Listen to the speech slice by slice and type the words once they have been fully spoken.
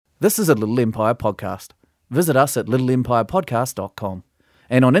This is a Little Empire podcast. Visit us at littleempirepodcast.com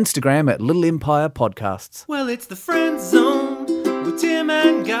and on Instagram at Little Empire Podcasts. Well, it's the Friend Zone, where Tim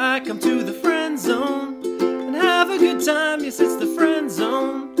and Guy come to the Friend Zone and have a good time. Yes, it's the Friend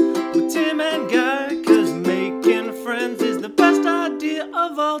Zone with Tim and Guy, 'cause making friends is the best idea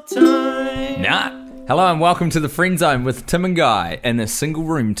of all time. Nah. Hello and welcome to the Friend Zone with Tim and Guy in a single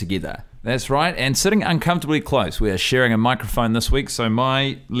room together. That's right, and sitting uncomfortably close. We are sharing a microphone this week, so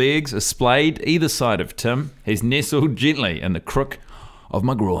my legs are splayed either side of Tim. He's nestled gently in the crook of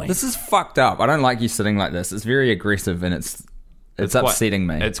my groin. This is fucked up. I don't like you sitting like this. It's very aggressive and it's upsetting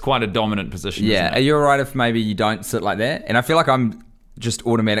me. It's quite a dominant position, Yeah, isn't it? are you alright if maybe you don't sit like that? And I feel like I'm just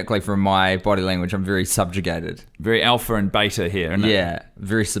automatically, from my body language, I'm very subjugated. Very alpha and beta here, isn't it? Yeah,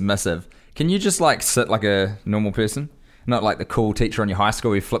 very submissive. Can you just like sit like a normal person? Not like the cool teacher on your high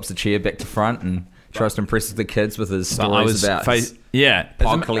school who flips the chair back to front and tries to impress the kids with his stories about his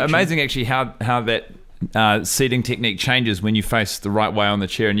pod collection. Amazing actually how that seating technique changes when you face the right way on the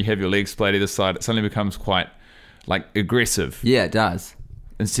chair and you have your legs splayed either side. It suddenly becomes quite like aggressive. Yeah, it does.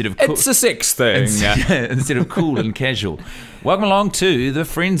 Instead of cool, It's a sex thing. instead of cool and casual. Welcome along to the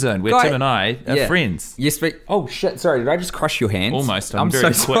Friend Zone, where Guy, Tim and I are friends. Yes, but oh shit! Sorry, did I just crush your hands? Almost. I'm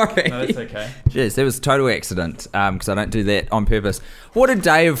very so quick. sorry. No, that's okay. Jeez, that was a total accident. Because I don't do that on purpose. What a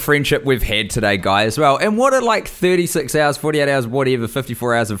day of friendship we've had today, Guy, as well. And what a 36 hours, 48 hours, whatever,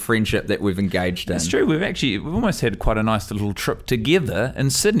 54 hours of friendship that we've engaged in. It's true. We've almost had quite a nice little trip together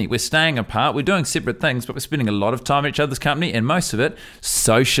in Sydney. We're staying apart. We're doing separate things, but we're spending a lot of time in each other's company, and most of it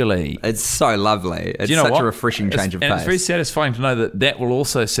socially. It's so lovely. It's such a refreshing change of pace. And it's very satisfying to know that will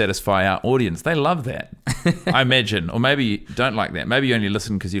also satisfy our audience. They love that, I imagine. Or maybe you don't like that. Maybe you only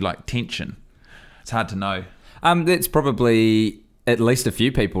listen because you like tension. It's hard to know. That's probably at least a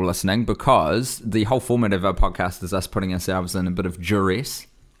few people listening, because the whole format of our podcast is us putting ourselves in a bit of duress.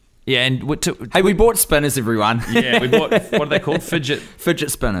 Yeah, and we bought spinners, everyone. Yeah, we bought, what are they called?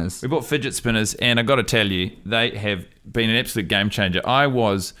 Fidget spinners. We bought fidget spinners, and I got to tell you, they have been an absolute game changer. I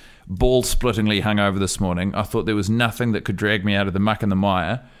was ball-splittingly hungover this morning. I thought there was nothing that could drag me out of the muck and the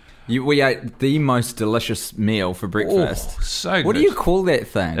mire. We ate the most delicious meal for breakfast. Oh, so good. What do you call that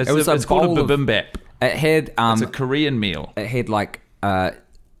thing? It's called a bibimbap. It had it's a Korean meal. It had like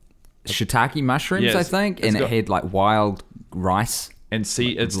shiitake mushrooms, yes, I think, and it had like wild rice. And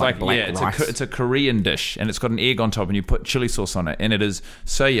see, it's it's a Korean dish, and it's got an egg on top, and you put chili sauce on it, and it is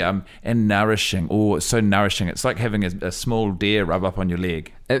so yum and nourishing. Oh, it's so nourishing. It's like having a small deer rub up on your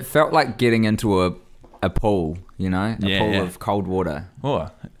leg. It felt like getting into a pool, a pool of cold water. Oh,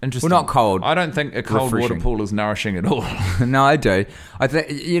 interesting. Well, not cold. I don't think a cold water pool is nourishing at all. No, I do. I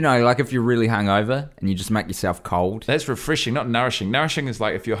think, like if you're really hungover and you just make yourself cold. That's refreshing, not nourishing. Nourishing is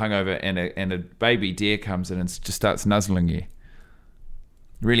like if you're hungover and a baby deer comes in and just starts nuzzling you.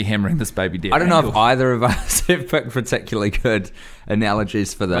 Really hammering this baby deer. I don't know if either of us have picked particularly good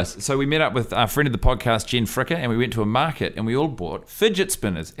analogies for this. So we met up with our friend of the podcast, Jen Fricker, and we went to a market and we all bought fidget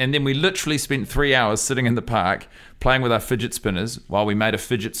spinners. And then we literally spent 3 hours sitting in the park playing with our fidget spinners while we made a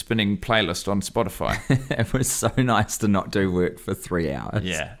fidget spinning playlist on Spotify. It was so nice to not do work for 3 hours.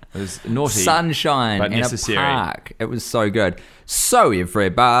 Yeah, it was naughty. Sunshine but in necessary. A park. It was so good. So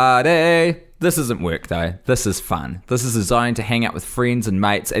everybody... This isn't work though. This is fun. This is a zone to hang out with friends and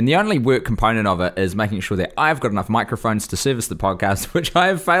mates, and the only work component of it is making sure that I've got enough microphones to service the podcast, which I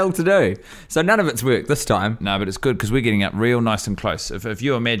have failed to do. So none of it's work this time. No, but it's good because we're getting up real nice and close. If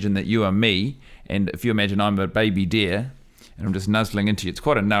you imagine that you are me, and if you imagine I'm a baby deer, and I'm just nuzzling into you, it's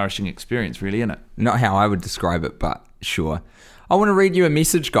quite a nourishing experience, really, isn't it? Not how I would describe it, but sure. I want to read you a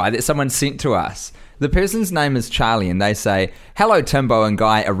message, Guy, that someone sent to us. The person's name is Charlie, and they say, "Hello, Timbo and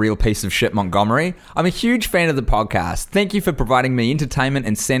Guy, a real piece of shit Montgomery. I'm a huge fan of the podcast. Thank you for providing me entertainment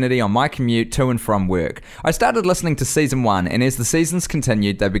and sanity on my commute to and from work. I started listening to season 1, and as the seasons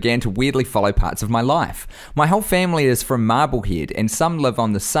continued, they began to weirdly follow parts of my life. My whole family is from Marblehead, and some live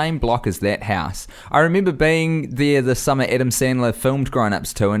on the same block as that house. I remember being there the summer Adam Sandler filmed Grown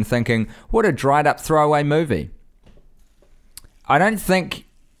Ups 2 and thinking, what a dried up throwaway movie. I don't think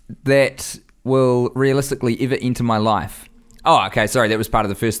that will realistically ever enter my life." Oh, okay, sorry, that was part of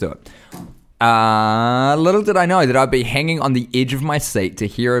the first thought. Little did I know that I'd be hanging on the edge of my seat to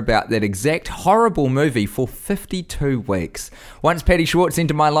hear about that exact horrible movie for 52 weeks. Once Patty Schwartz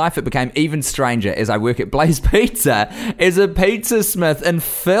entered my life, it became even stranger as I work at Blaze Pizza as a pizza smith in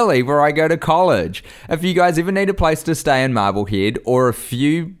Philly, where I go to college. If you guys ever need a place to stay in Marblehead or a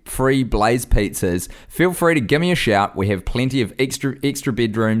few free Blaze pizzas, feel free to give me a shout. We have plenty of extra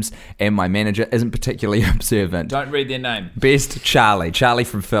bedrooms, and my manager isn't particularly observant. Don't read their name. Best, Charlie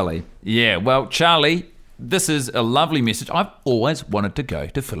from Philly. Yeah, well, Charlie, this is a lovely message. I've always wanted to go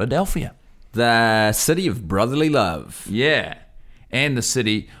to Philadelphia. The city of brotherly love. Yeah. And the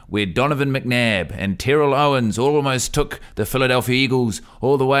city where Donovan McNabb and Terrell Owens almost took the Philadelphia Eagles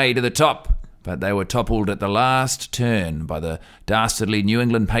all the way to the top, but they were toppled at the last turn by the dastardly New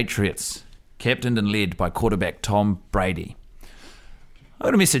England Patriots, captained and led by quarterback Tom Brady. I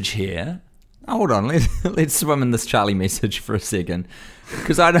got a message here. Hold on, let's swim in this Charlie message for a second,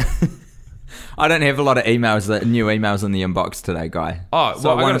 because I don't have a lot of emails, new emails in the inbox today, Guy. Oh, so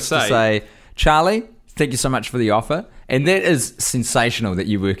well, I I wanted gotta to say, Charlie, thank you so much for the offer. And that is sensational that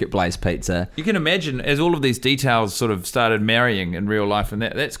you work at Blaze Pizza. You can imagine as all of these details sort of started marrying in real life, and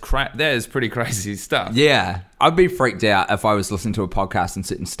that is pretty crazy stuff. Yeah, I'd be freaked out if I was listening to a podcast and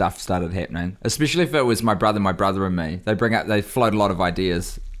certain stuff started happening, especially if it was my brother and me. They float a lot of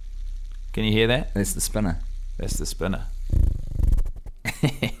ideas. Can you hear that? That's the spinner. That's the spinner.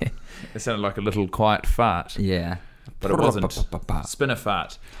 It sounded like a little quiet fart. Yeah. But it wasn't. Spinner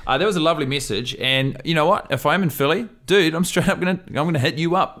fart. That was a lovely message, and you know what? If I'm in Philly, dude, I'm straight up gonna hit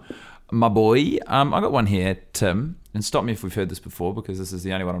you up, my boy. I got one here, Tim, and stop me if we've heard this before, because this is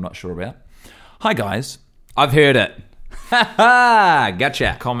the only one I'm not sure about. Hi guys, I've heard it. Ha ha!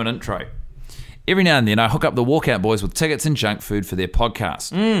 Gotcha. Common intro. Every now and then, I hook up the Walkout Boys with tickets and junk food for their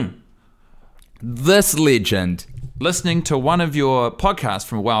podcast. This legend. Listening to one of your podcasts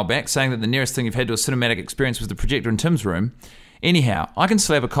from a while back saying that the nearest thing you've had to a cinematic experience was the projector in Tim's room. Anyhow, I can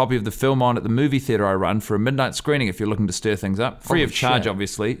slap a copy of the film on at the movie theatre I run for a midnight screening if you're looking to stir things up. Free of charge,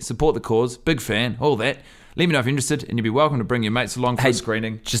 obviously. Support the cause. Big fan. All that. Let me know if you're interested, and you'll be welcome to bring your mates along for a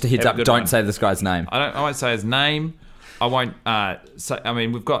screening. Just a heads up, don't say this guy's name. I won't say his name. I won't say... I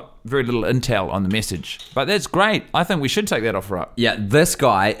mean, we've got very little intel on the message. But that's great. I think we should take that offer up. Yeah, this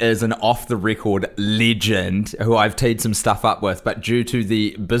guy is an off-the-record legend who I've teed some stuff up with, but due to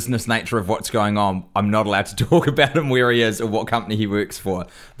the business nature of what's going on, I'm not allowed to talk about him, where he is, or what company he works for.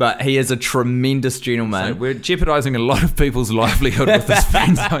 But he is a tremendous gentleman. So we're jeopardising a lot of people's livelihood with this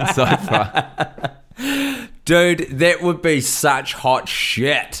Friendzone so far. Dude, that would be such hot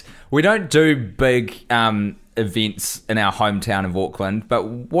shit. We don't do big... events in our hometown of Auckland, but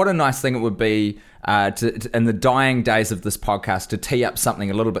what a nice thing it would be in the dying days of this podcast to tee up something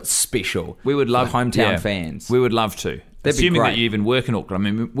a little bit special. We would love hometown fans. We would love to. That'd Assuming be that you even work in Auckland.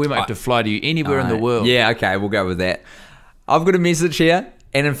 I mean, we might have to fly to you anywhere in the world. Yeah, okay, we'll go with that. I've got a message here,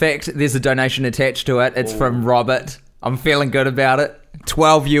 and in fact, there's a donation attached to it. It's from Robert. I'm feeling good about it.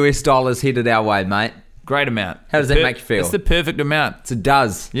 $12 headed our way, mate. Great amount. How does that make you feel? It's the perfect amount. It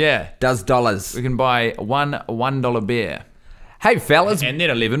does. Yeah. Does dollars. We can buy one $1 beer. Hey, fellas. And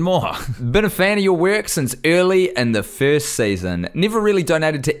then 11 more. Been a fan of your work since early in the first season. Never really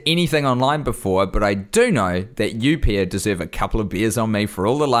donated to anything online before, but I do know that you pair deserve a couple of beers on me for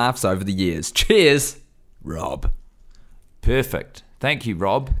all the laughs over the years. Cheers, Rob. Perfect. Thank you,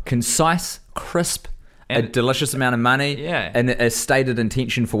 Rob. Concise, crisp, a delicious amount of money, and a stated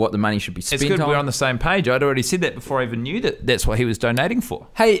intention for what the money should be spent on. It's good we're on the same page. I'd already said that before I even knew that that's what he was donating for.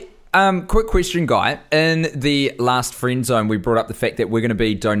 Hey, quick question, Guy. In the last Friend Zone, we brought up the fact that we're going to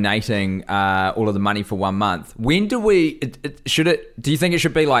be donating all of the money for 1 month. When do we... do you think it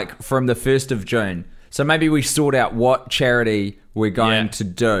should be like from the 1st of June? So maybe we sort out what charity we're going to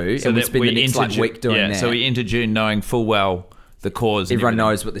do, so and we spend the next week doing that. So we enter June knowing full well the cause. Everyone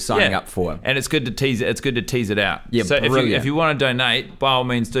knows what they're signing up for, and it's good to tease it. It's good to tease it out. Yeah, so brilliant. if you want to donate, by all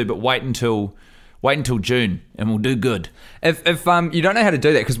means do, but wait until June, and we'll do good. If you don't know how to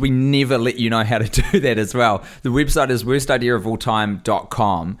do that, because we never let you know how to do that as well, the website is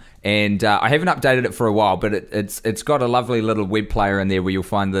worstideaofalltime.com, and I haven't updated it for a while, but it's got a lovely little web player in there where you'll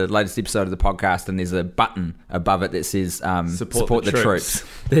find the latest episode of the podcast, and there's a button above it that says support the troops.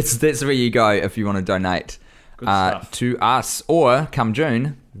 That's where you go if you want to donate to us, or come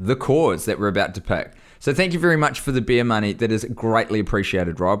June, the cause that we're about to pick. So thank you very much for the beer money. That is greatly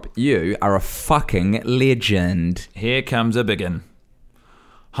appreciated, Rob. You are a fucking legend. Here comes a big one.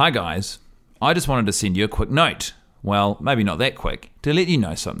 Hi guys, I just wanted to send you a quick note. Well, maybe not that quick, to let you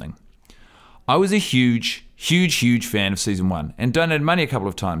know something. I was a huge fan of Season 1 and donated money a couple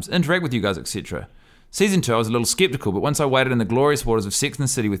of times, interact with you guys, etc. Season 2 I was a little skeptical, but once I waded in the glorious waters of Sex and the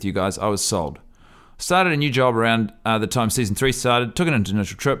City with you guys, I was sold. Started a new job around the time Season 3 started, took an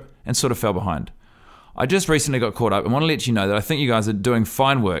international trip, and sort of fell behind. I just recently got caught up and want to let you know that I think you guys are doing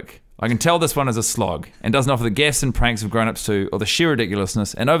fine work. I can tell this one is a slog and doesn't offer the gaffes and pranks of Grown Ups 2 or the sheer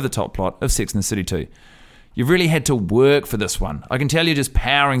ridiculousness and over-the-top plot of Sex and the City 2. You've really had to work for this one. I can tell you're just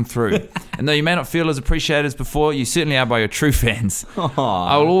powering through. And though you may not feel as appreciated as before, you certainly are by your true fans.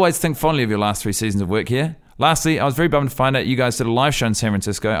 I will always think fondly of your last 3 seasons of work here. Lastly, I was very bummed to find out you guys did a live show in San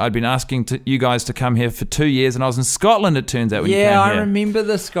Francisco. I'd been asking you guys to come here for 2 years, and I was in Scotland, it turns out, when you came here. Yeah, I remember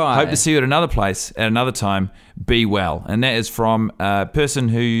this guy. Hope to see you at another place at another time. Be well. And that is from a person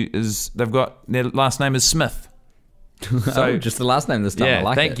they've got, their last name is Smith. So just the last name this time. Yeah, I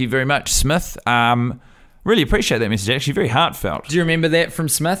like thank it. you very much, Smith. Really appreciate that message, actually. Very heartfelt. Do you remember that from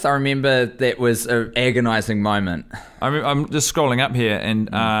Smith? I remember that was an agonising moment. I'm just scrolling up here, and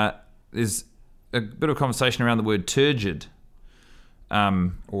there's a bit of conversation around the word turgid.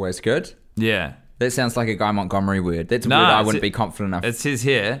 Always good. Yeah. That sounds like a Guy Montgomery word. That's a word I wouldn't be confident enough. It says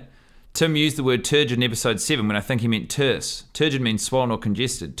here, Tim used the word turgid in episode 7 when I think he meant terse. Turgid means swollen or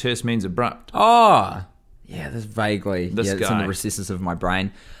congested. Terse means abrupt. Oh, yeah, that's vaguely. This it's in guy. the recesses of my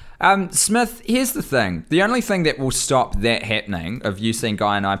brain. Smith, here's the thing. The only thing that will stop that happening of you seeing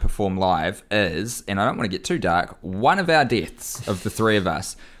Guy and I perform live is, and I don't want to get too dark, one of our deaths of the three of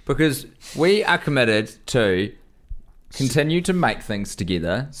us. Because we are committed to continue to make things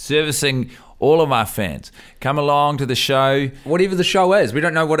together. Servicing all of our fans. Come along to the show. Whatever the show is. We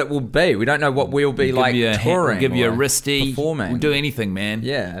don't know what it will be. We don't know what we'll be like touring. Give you a or wristy. performing. We'll do anything, man.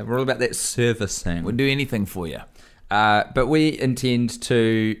 Yeah, we're all about that servicing. We'll do anything for you. But we intend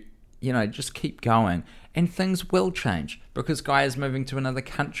to, just keep going. And things will change because Guy is moving to another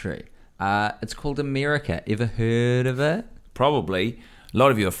country. It's called America. Ever heard of it? Probably. A lot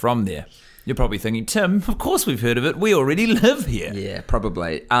of you are from there. You're probably thinking, Tim, of course we've heard of it. We already live here. Yeah,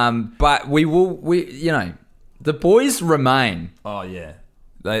 probably. But the boys remain. Oh, yeah.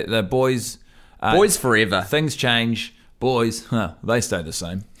 The boys... boys forever. Things change. Boys, they stay the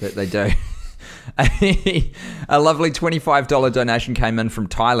same. They do. A lovely $25 donation came in from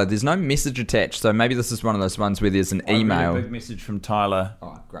Tyler. There's no message attached, so maybe this is one of those ones where there's an email. I read a big message from Tyler.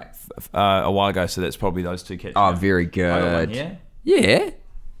 Oh, great. A while ago, so that's probably those two catching Oh, up. very I got one good. here. Yeah,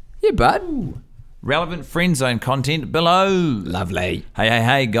 bud. Relevant friend zone content below. Lovely.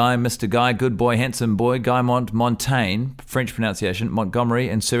 Hey, Guy, Mr. Guy, good boy, handsome boy, Guy Montaigne, French pronunciation, Montgomery,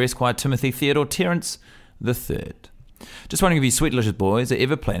 and Sir Esquire Timothy Theodore Terence III. Just wondering if you sweet delicious boys are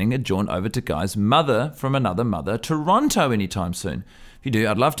ever planning a jaunt over to Guy's mother from another mother, Toronto, anytime soon. If you do,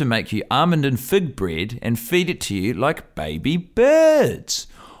 I'd love to make you almond and fig bread and feed it to you like baby birds.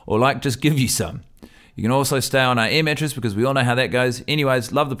 Or just give you some. You can also stay on our air mattress because we all know how that goes.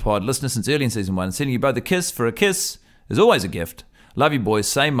 Anyways, love the pod. Listener since early in season 1. Sending you both a kiss for a kiss is always a gift. Love you, boys.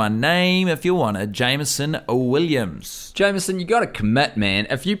 Say my name if you want it. Jameson Williams. Jameson, you got to commit, man.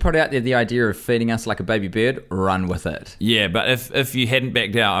 If you put out there the idea of feeding us like a baby bird, run with it. Yeah, but if you hadn't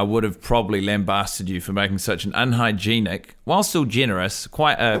backed out, I would have probably lambasted you for making such an unhygienic, while still generous,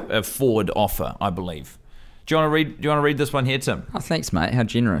 quite a forward offer, I believe. Do you want to read this one here, Tim? Oh, thanks, mate. How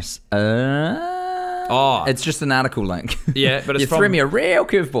generous. It's just an article link. Yeah, but it's you threw me a real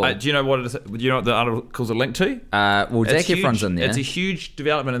curveball. Do you know what it is? Do you know what the article's a link to? Well, Zac Efron's in there. It's a huge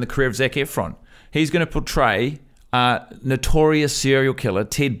development in the career of Zac Efron. He's going to portray notorious serial killer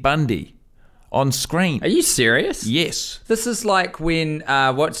Ted Bundy on screen. Are you serious? Yes. This is like when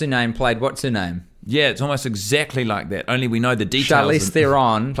what's her name played what's her name? Yeah, it's almost exactly like that. Only we know the details. Charlize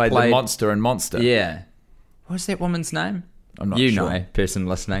Theron played the monster in Monster. Yeah. What's that woman's name? I'm not sure. sure. You know, person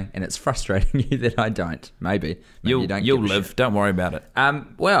listening, and it's frustrating you that I don't. Maybe you don't. You'll live. Don't worry about it.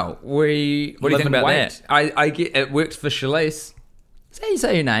 Well, What do you think about that? I get it worked for Charlize. Is that how you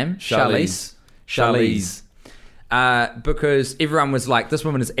say her name? Charlize. Because everyone was like, this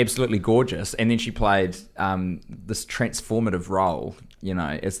woman is absolutely gorgeous, and then she played this transformative role,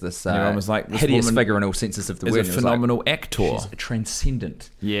 as this everyone was like, this hideous woman figure in all senses of the word. Is a phenomenal actor. She's transcendent.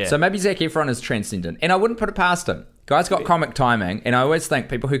 Yeah. So maybe Zac Efron is transcendent, and I wouldn't put it past him. Guy's got comic timing, and I always think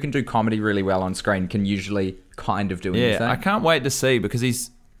people who can do comedy really well on screen can usually kind of do anything. Yeah, I can't wait to see because he's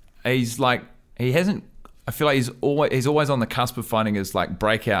like he hasn't. I feel like he's always on the cusp of finding his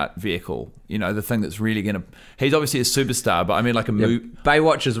breakout vehicle. The thing that's really gonna. He's obviously a superstar, but I mean a movie.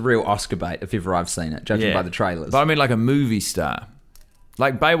 Baywatch is a real Oscar bait if ever I've seen it, judging by the trailers. But I mean a movie star,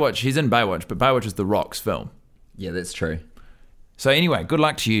 like Baywatch. He's in Baywatch, but Baywatch is The Rock's film. Yeah, that's true. So anyway, good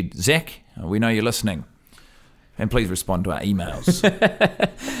luck to you, Zach. We know you're listening, and please respond to our emails.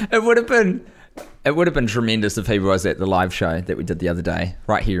 It would have been tremendous if he was at the live show that we did the other day,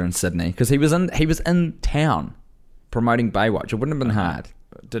 right here in Sydney, because he was in town promoting Baywatch. It wouldn't have been hard.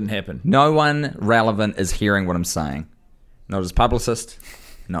 It didn't happen. No one relevant is hearing what I'm saying. Not his publicist,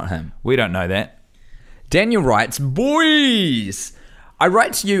 not him. We don't know that. Daniel writes, boys, I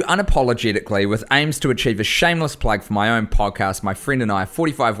write to you unapologetically with aims to achieve a shameless plug for my own podcast. My friend and I are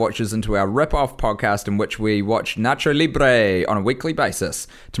 45 watches into our rip-off podcast in which we watch Nacho Libre on a weekly basis.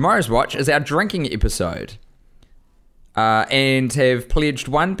 Tomorrow's watch is our drinking episode. and have pledged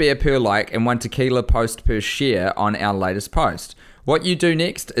 1 beer per like and 1 tequila post per share on our latest post. What you do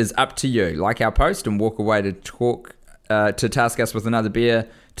next is up to you. Like our post and walk away to task us with another beer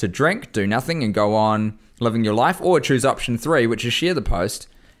to drink, do nothing and go on living your life, or choose option 3, which is share the post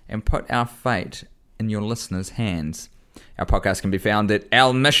and put our fate in your listeners' hands. Our podcast can be found at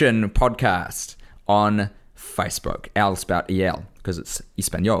Our Mission Podcast on Facebook. Al spelled EL because it's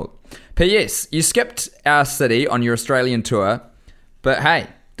Espanol. P.S. You skipped our city on your Australian tour, but hey,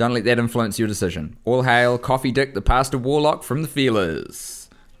 don't let that influence your decision. All hail Coffee Dick, the Pastor Warlock from the Feelers.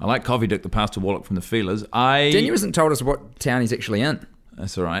 I like Coffee Dick, the Pastor Warlock from the Feelers. Daniel hasn't told us what town he's actually in.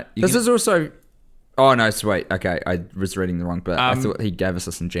 That's all right. This is also... Oh, no, sweet. Okay, I was reading the wrong bit. I thought he gave us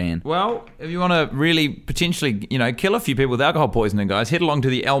this in Jan. Well, if you want to really potentially, kill a few people with alcohol poisoning, guys, head along to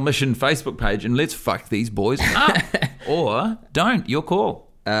the Our Mission Facebook page and let's fuck these boys up. Or don't. Your call.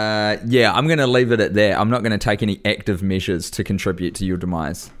 Yeah, I'm going to leave it at that. I'm not going to take any active measures to contribute to your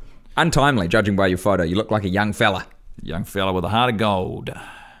demise. Untimely, judging by your photo. You look like a young fella. Young fella with a heart of gold.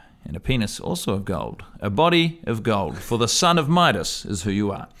 And a penis also of gold. A body of gold. For the son of Midas is who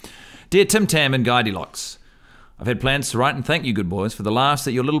you are. Dear Tim Tam and Guy Deluxe, I've had plans to write and thank you, good boys, for the laughs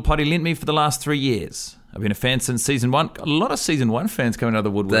that your little potty lent me for the last 3 years. I've been a fan since season 1. Got a lot of season 1 fans coming out of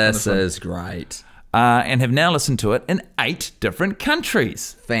the woodwork. This is great. And have now listened to it in 8 different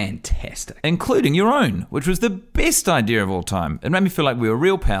countries. Fantastic. Including your own, which was the best idea of all time. It made me feel like we were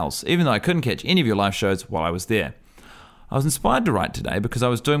real pals, even though I couldn't catch any of your live shows while I was there. I was inspired to write today because I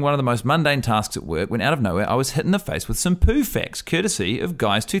was doing one of the most mundane tasks at work when out of nowhere I was hit in the face with some poo facts, courtesy of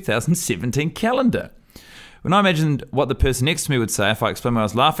Guy's 2017 calendar. When I imagined what the person next to me would say if I explained why I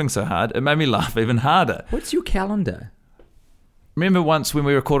was laughing so hard, it made me laugh even harder. What's your calendar? Remember once when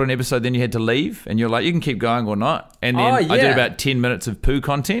we recorded an episode, then you had to leave, and you're like, you can keep going or not. And then I did about 10 minutes of poo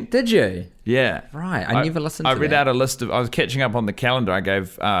content. Did you? Yeah. Right, I never listened to that. I read out a list of, I was catching up on the calendar I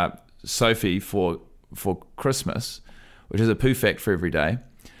gave Sophie for Christmas, which is a poo fact for every day.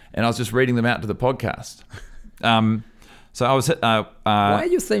 And I was just reading them out to the podcast. So I was... why are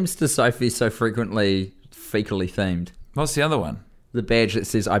your themes to Sophie so frequently fecally themed? What's the other one? The badge that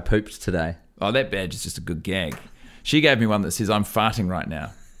says, I pooped today. Oh, that badge is just a good gag. She gave me one that says, I'm farting right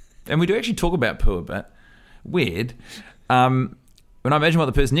now. And we do actually talk about poo a bit. Weird. When I imagine what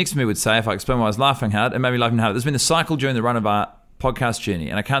the person next to me would say if I explained why I was laughing hard, it made me laughing harder. There's been a cycle during the run of our podcast journey,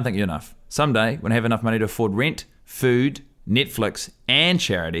 and I can't thank you enough. Someday, when I have enough money to afford rent, food, Netflix, and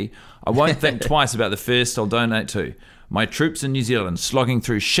charity, I won't think twice about the first I'll donate to. My troops in New Zealand slogging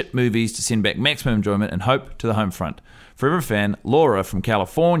through shit movies to send back maximum enjoyment and hope to the home front. Forever fan, Laura from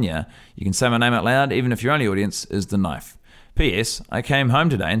California. You can say my name out loud, even if your only audience is the knife. P.S. I came home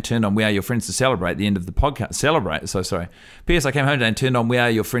today and turned on We Are Your Friends to celebrate the end of the podcast. P.S. I came home today and turned on We Are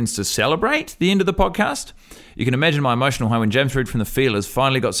Your Friends to celebrate the end of the podcast. You can imagine my emotional high when James Reed from the Feelers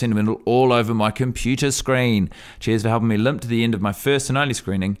finally got sentimental all over my computer screen. Cheers for helping me limp to the end of my first and only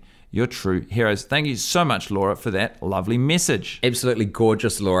screening. You're true heroes. Thank you so much, Laura, for that lovely message. Absolutely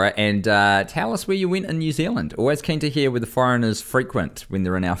gorgeous, Laura. And tell us where you went in New Zealand. Always keen to hear where the foreigners frequent when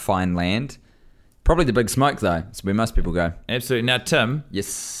they're in our fine land. Probably the Big Smoke, though. It's where most people go. Absolutely. Now, Tim.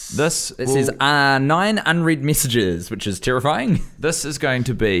 Yes. This says 9 unread messages, which is terrifying. This is going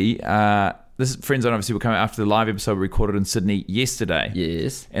to be... this Friendzone obviously will come out after the live episode we recorded in Sydney yesterday.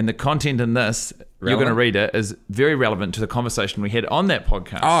 Yes. And the content in this, you're going to read it, is very relevant to the conversation we had on that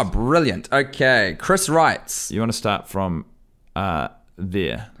podcast. Oh, brilliant. Okay. Chris writes... You want to start from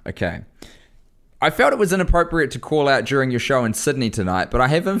there. Okay. I felt it was inappropriate to call out during your show in Sydney tonight, but I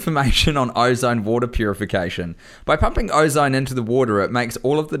have information on ozone water purification. By pumping ozone into the water, it makes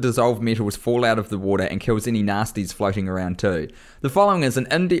all of the dissolved metals fall out of the water and kills any nasties floating around too. The following is an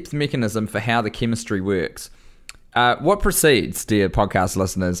in-depth mechanism for how the chemistry works. What precedes, dear podcast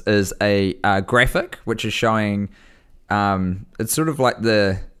listeners, is a graphic which is showing, it's sort of like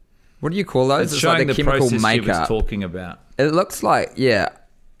the, what do you call those? It's showing like the chemical process makeup. She was talking about. It looks like, yeah.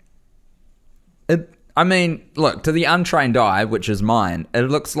 I mean, look, to the untrained eye, which is mine, it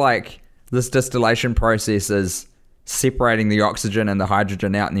looks like this distillation process is separating the oxygen and the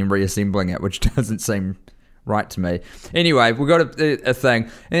hydrogen out and then reassembling it, which doesn't seem right to me. Anyway, we've got a thing,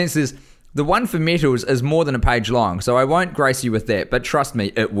 and it says, the one for metals is more than a page long, so I won't grace you with that, but trust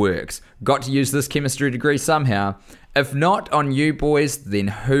me, it works. Got to use this chemistry degree somehow. If not on you boys, then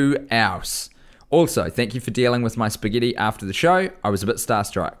who else? Also, thank you for dealing with my spaghetti after the show. I was a bit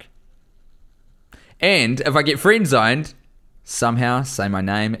starstruck. And if I get friend-zoned, somehow say my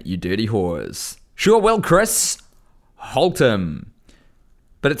name, you dirty whores. Sure will, Chris. Holtum.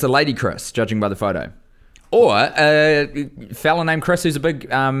 But it's a lady Chris, judging by the photo. Or a fella named Chris who's a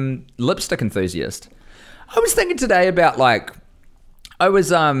big lipstick enthusiast. I was thinking today about I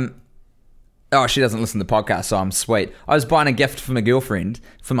was oh, she doesn't listen to the podcast, so I'm sweet. I was buying a gift for my girlfriend,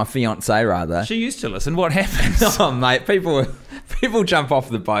 for my fiance rather. She used to listen. What happened? Oh mate, people jump off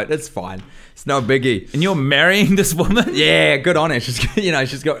the boat. It's fine. It's no biggie. And you're marrying this woman? Yeah, good on her. She's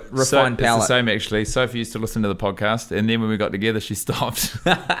got refined palate. It's the same actually. Sophie used to listen to the podcast, and then when we got together, she stopped.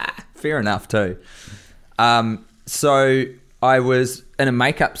 Fair enough too. So I was in a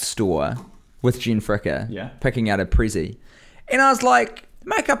makeup store with Jen Fricker, picking out a prezi, and I was like,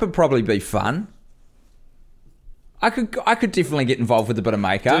 makeup would probably be fun. I could definitely get involved with a bit of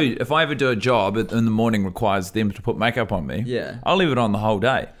makeup. Dude, if I ever do a job in the morning requires them to put makeup on me, I'll leave it on the whole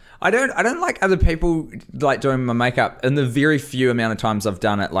day. I don't like other people like doing my makeup. In the very few amount of times I've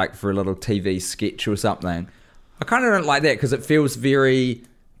done it, like for a little TV sketch or something, I kind of don't like that because it feels very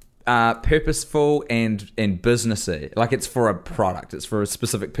purposeful and businessy. Like it's for a product. It's for a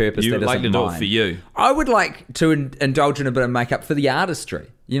specific purpose. You that would like to isn't do mine. it for you. I would like to indulge in a bit of makeup for the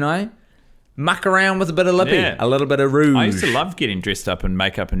artistry. You know, muck around with a bit of lippy, a little bit of rouge. I used to love getting dressed up in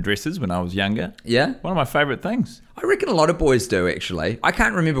makeup and dresses when I was younger. Yeah, one of my favourite things. I reckon a lot of boys do actually. I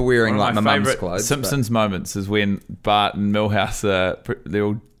can't remember wearing like my mum's clothes. Simpsons moments is when Bart and Milhouse they're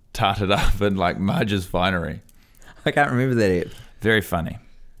all tarted up in like Marge's finery. I can't remember that yet. Very funny.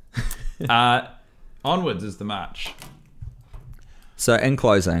 Onwards is the march. So in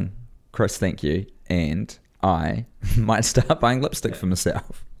closing, Chris, thank you, and I might start buying lipstick for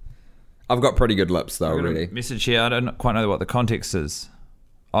myself. I've got pretty good lips though already. Message here. I don't quite know what the context is.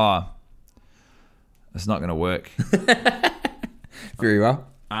 Oh, it's not going to work. Very well.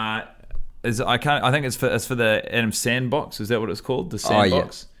 I think it's for the Adam Sandbox. Is that what it's called? The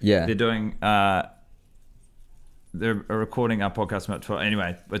Sandbox. Oh, yeah. They're doing. They're recording our podcast about 12.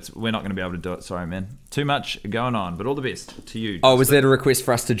 Anyway, we're not going to be able to do it. Sorry, man. Too much going on. But all the best to you. Oh, was that a request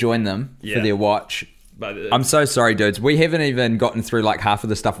for us to join them for their watch? But I'm so sorry, dudes. We haven't even gotten through like half of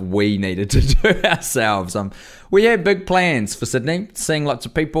the stuff we needed to do ourselves. We had big plans for Sydney, seeing lots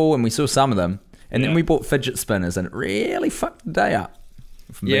of people, and we saw some of them. And then we bought fidget spinners, and it really fucked the day up.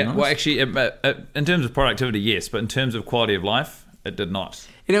 Yeah, well, actually, in terms of productivity, yes. But in terms of quality of life, it did not.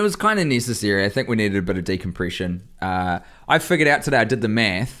 And it was kind of necessary. I think we needed a bit of decompression. I figured out today, I did the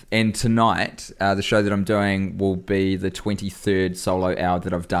math, and tonight, the show that I'm doing will be the 23rd solo hour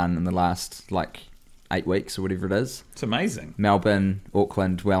that I've done in the last, 8 weeks or whatever it is. It's amazing. Melbourne,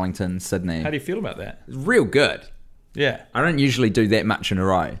 Auckland, Wellington, Sydney. How do you feel about that? Real good. Yeah. I don't usually do that much in a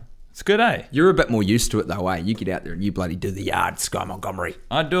row. It's good, eh? You're a bit more used to it though, eh? You get out there and you bloody do the yard, Sky Montgomery.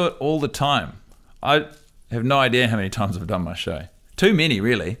 I do it all the time. I have no idea how many times I've done my show. Too many,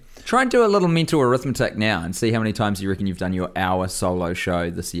 really. Try and do a little mental arithmetic now and see how many times you reckon you've done your hour solo show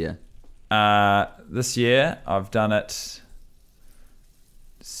this year. This year, I've done it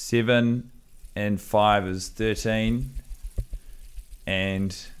 7 and 5 is 13,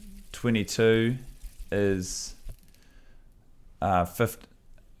 and 22 is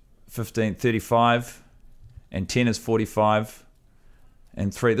 15, 35, and 10 is 45,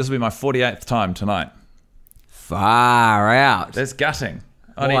 and 3. This will be my 48th time tonight. Far out. That's gutting.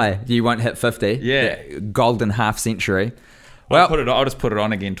 Why? You won't hit 50? Yeah. Golden half century. Well, I'll just put it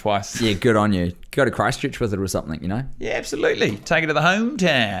on again twice. Yeah, good on you. Go to Christchurch with it or something, you know? Yeah, absolutely. Take it to the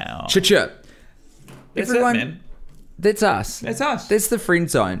hometown. Chit. That's Everyone, it, man. That's us. That's us. That's the friend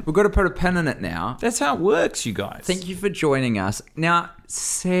zone. We've got to put a pin in it now. That's how it works, you guys. Thank you for joining us. Now,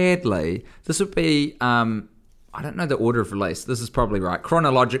 sadly, this would be, I don't know the order of release. This is probably right.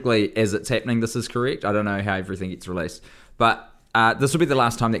 Chronologically, as it's happening, this is correct. I don't know how everything gets released. But this will be the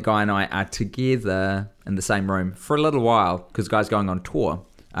last time that Guy and I are together in the same room for a little while, because Guy's going on tour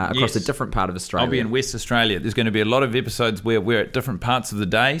across a different part of Australia. I'll be in West Australia. There's going to be a lot of episodes where we're at different parts of the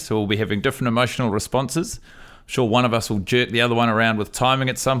day, so we'll be having different emotional responses. I'm sure one of us will jerk the other one around with timing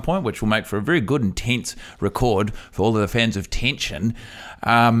at some point, which will make for a very good, intense record for all of the fans of Tension.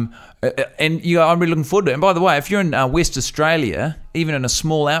 And I'm really looking forward to it. And by the way, if you're in West Australia, even in a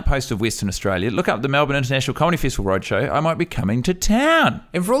small outpost of Western Australia, look up the Melbourne International Comedy Festival Roadshow. I might be coming to town.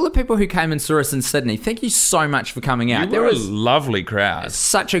 And for all the people who came and saw us in Sydney, thank you so much for coming out. There was a lovely crowd.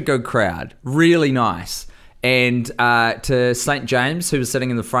 Such a good crowd. Really nice. And to St. James, who was sitting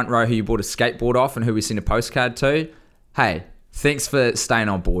in the front row, who you bought a skateboard off and who we sent a postcard to, hey, thanks for staying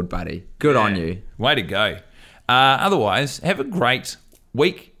on board, buddy. Good on you. Way to go. Otherwise, have a great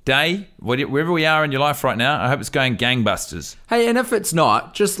week, day, wherever we are in your life right now. I hope it's going gangbusters. Hey, and if it's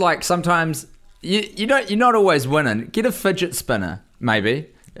not, just like sometimes you're not always winning. Get a fidget spinner, maybe,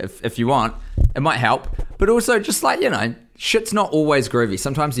 if you want. It might help. But also just Shit's not always groovy.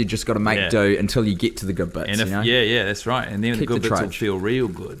 Sometimes you just got to make do until you get to the good bits. And you know? that's right. And then Keep the good the bits will trudge. feel real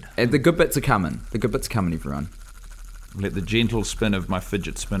good. And the good bits are coming. The good bits are coming, everyone. Let the gentle spin of my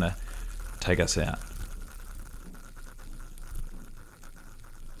fidget spinner take us out.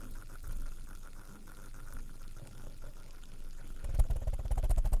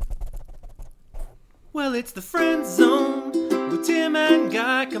 Well, it's the Friend Zone with Tim and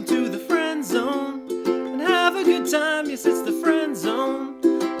Guy. Come to the Friend Zone and have a good time. Yes, it's the Friend Zone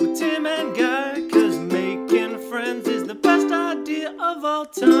with Tim and Guy. 'Cause making friends is the best idea of all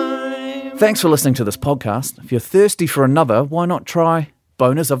time. Thanks for listening to this podcast. If you're thirsty for another, why not try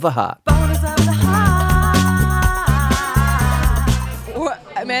Boners of the Heart?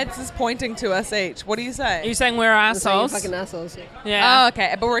 Mads is pointing to us each. What are you saying? Are you saying we're assholes? Fucking assholes. Yeah. Oh,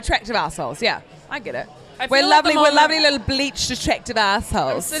 okay. But we're attractive assholes. Yeah, I get it. I We're feel like lovely. the We're moment- lovely little bleached, attractive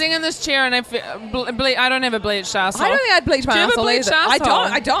assholes. Sitting in this chair and I feel, I don't have a bleached asshole. I don't think I'd bleach my Do you have a asshole bleached either. asshole?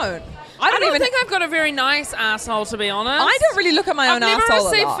 I don't. I don't think I've got a very nice asshole, to be honest. I don't really look at my own I've asshole never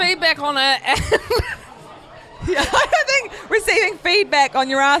a received lot. feedback on it. Yeah, I don't think receiving feedback on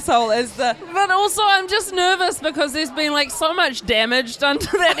your asshole is the. But also, I'm just nervous because there's been like so much damage done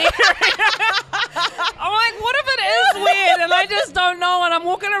to that area. I'm like, what if it is weird and I just don't know, and I'm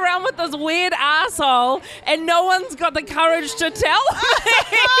walking around with this weird asshole and no one's got the courage to tell me?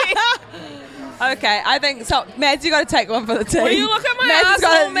 Okay, I think so. Mads, you got to take one for the team. Will you look at my Mads has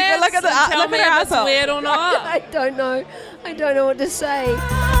asshole, gotta- Mads, look at the and tell look me at her if it's asshole. weird or not? I don't know. I don't know what to say.